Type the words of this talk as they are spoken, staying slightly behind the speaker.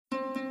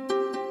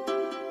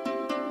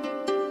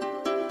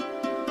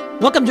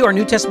Welcome to our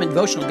New Testament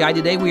devotional guide.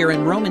 Today we are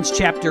in Romans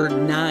chapter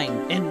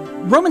 9.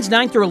 And Romans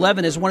 9 through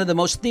 11 is one of the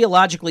most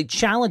theologically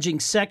challenging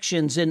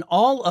sections in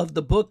all of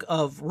the book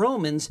of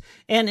Romans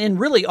and in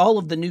really all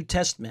of the New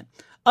Testament.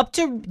 Up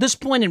to this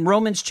point in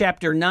Romans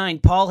chapter 9,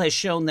 Paul has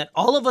shown that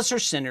all of us are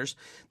sinners,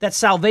 that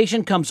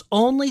salvation comes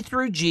only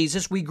through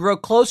Jesus. We grow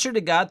closer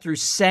to God through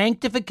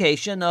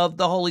sanctification of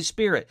the Holy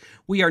Spirit.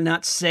 We are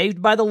not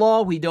saved by the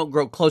law. We don't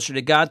grow closer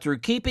to God through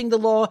keeping the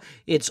law.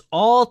 It's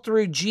all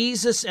through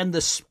Jesus and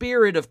the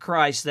Spirit of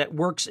Christ that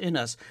works in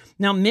us.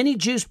 Now, many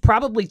Jews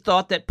probably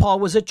thought that Paul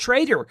was a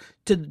traitor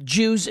to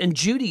Jews and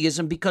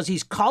Judaism because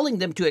he's calling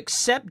them to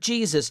accept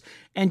Jesus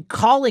and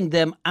calling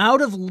them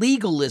out of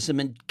legalism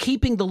and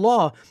keeping the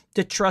law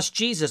to trust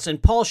Jesus.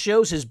 And Paul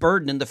shows his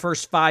burden in the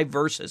first 5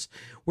 verses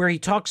where he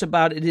talks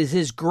about it is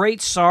his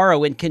great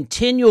sorrow and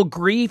continual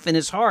grief in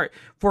his heart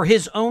for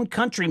his own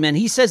countrymen.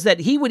 He says that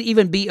he would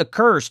even be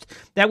accursed.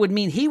 That would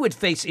mean he would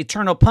face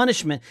eternal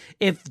punishment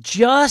if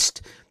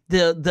just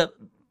the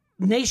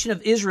nation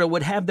of Israel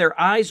would have their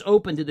eyes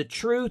open to the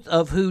truth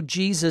of who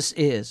Jesus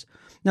is.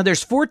 Now,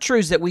 there's 4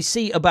 truths that we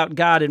see about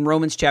God in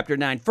Romans chapter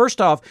 9. First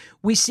off,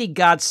 we see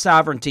God's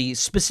sovereignty,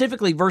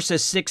 specifically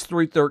verses 6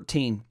 through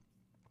 13.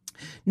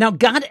 Now,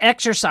 God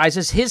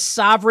exercises his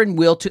sovereign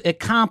will to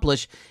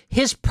accomplish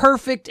his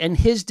perfect and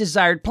his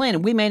desired plan.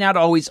 And we may not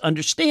always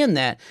understand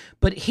that,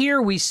 but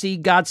here we see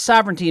God's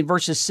sovereignty in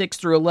verses 6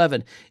 through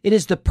 11. It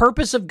is the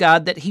purpose of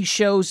God that he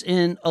shows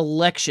in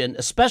election,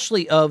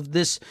 especially of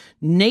this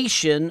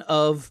nation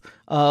of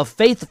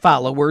faith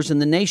followers in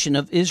the nation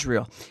of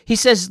Israel. He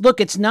says, look,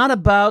 it's not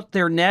about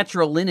their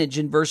natural lineage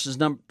in verses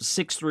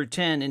 6 through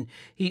 10. And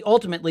he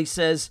ultimately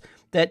says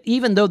that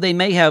even though they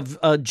may have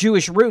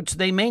Jewish roots,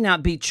 they may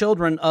not be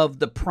children of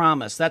the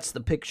promise. That's the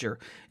picture.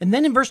 And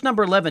then in verse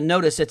number 11,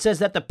 notice it says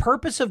that the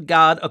purpose of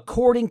God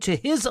according to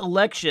his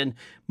election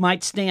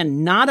might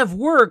stand not of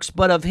works,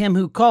 but of him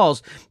who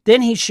calls.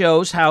 Then he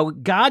shows how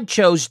God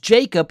chose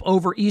Jacob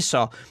over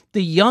Esau,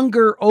 the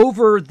younger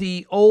over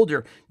the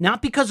older,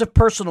 not because of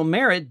personal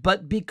merit,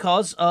 but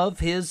because of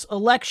his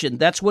election.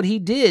 That's what he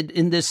did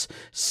in this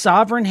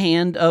sovereign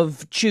hand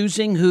of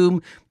choosing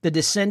whom the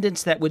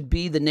descendants that would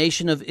be the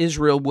nation of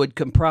Israel would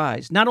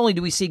comprise. Not only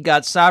do we see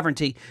God's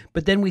sovereignty,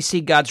 but then we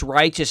see God's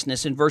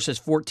righteousness in verses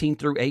 14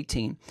 through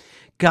 18.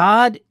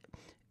 God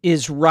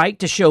is right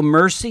to show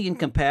mercy and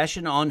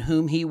compassion on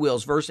whom he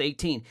wills. Verse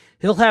 18,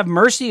 he'll have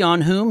mercy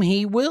on whom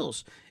he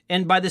wills.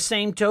 And by the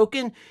same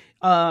token,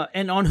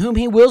 and on whom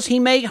he wills, he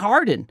may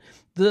harden.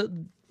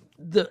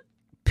 The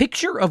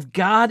picture of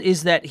God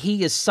is that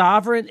he is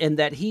sovereign and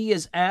that he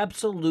is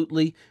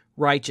absolutely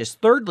righteous.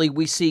 Thirdly,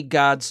 we see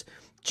God's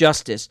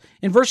justice.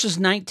 In verses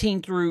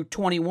 19 through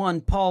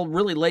 21, Paul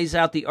really lays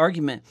out the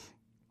argument.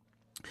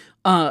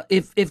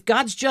 If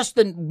God's just,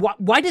 then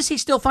why does he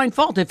still find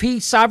fault? If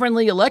he's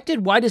sovereignly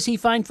elected, why does he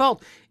find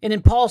fault? And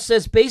then Paul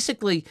says,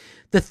 basically,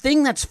 the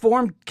thing that's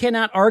formed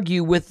cannot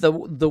argue with the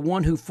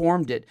one who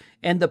formed it.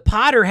 And the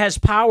potter has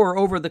power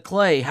over the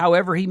clay,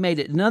 however he made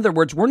it. In other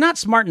words, we're not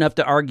smart enough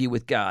to argue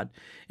with God.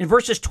 In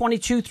verses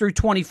 22 through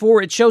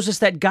 24, it shows us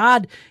that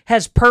God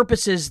has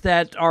purposes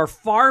that are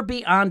far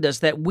beyond us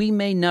that we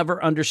may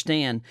never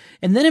understand.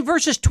 And then in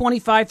verses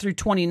 25 through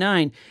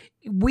 29,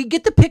 we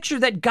get the picture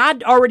that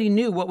God already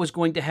knew what was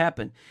going to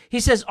happen.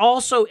 He says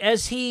also,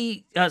 as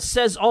he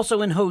says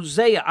also in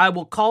Hosea, I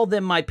will call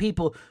them my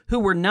people who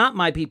were not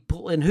my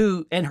people,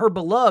 and her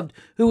beloved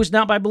who was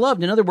not my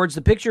beloved. In other words,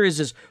 the picture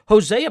is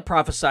Hosea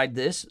prophesied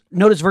this.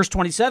 Notice verse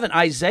 27,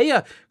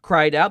 Isaiah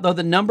cried out, though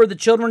the number of the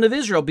children of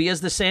Israel be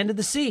as the sand of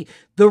the sea,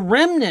 the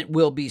remnant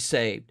will be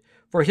saved.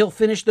 For he'll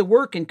finish the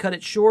work and cut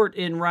it short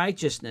in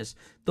righteousness.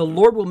 The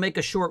Lord will make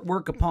a short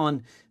work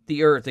upon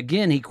the earth.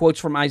 Again, he quotes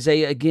from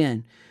Isaiah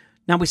again.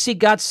 Now we see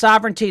God's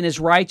sovereignty and his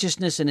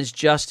righteousness and his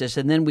justice,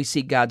 and then we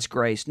see God's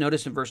grace.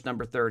 Notice in verse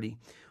number 30,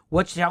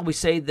 what shall we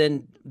say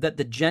then that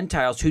the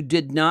Gentiles who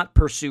did not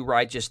pursue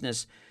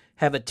righteousness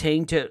have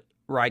attained to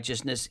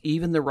righteousness,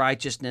 even the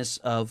righteousness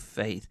of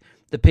faith?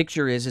 The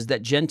picture is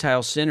that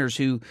Gentile sinners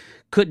who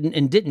couldn't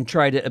and didn't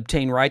try to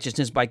obtain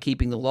righteousness by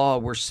keeping the law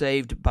were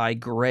saved by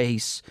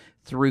grace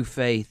through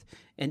faith.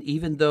 And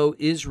even though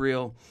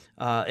Israel,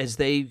 as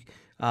they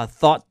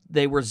thought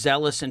they were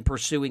zealous in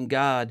pursuing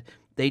God,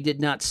 they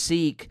did not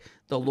seek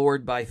the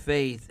Lord by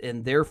faith,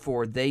 and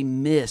therefore they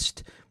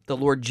missed the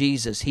Lord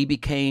Jesus. He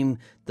became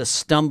the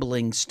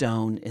stumbling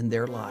stone in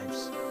their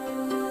lives.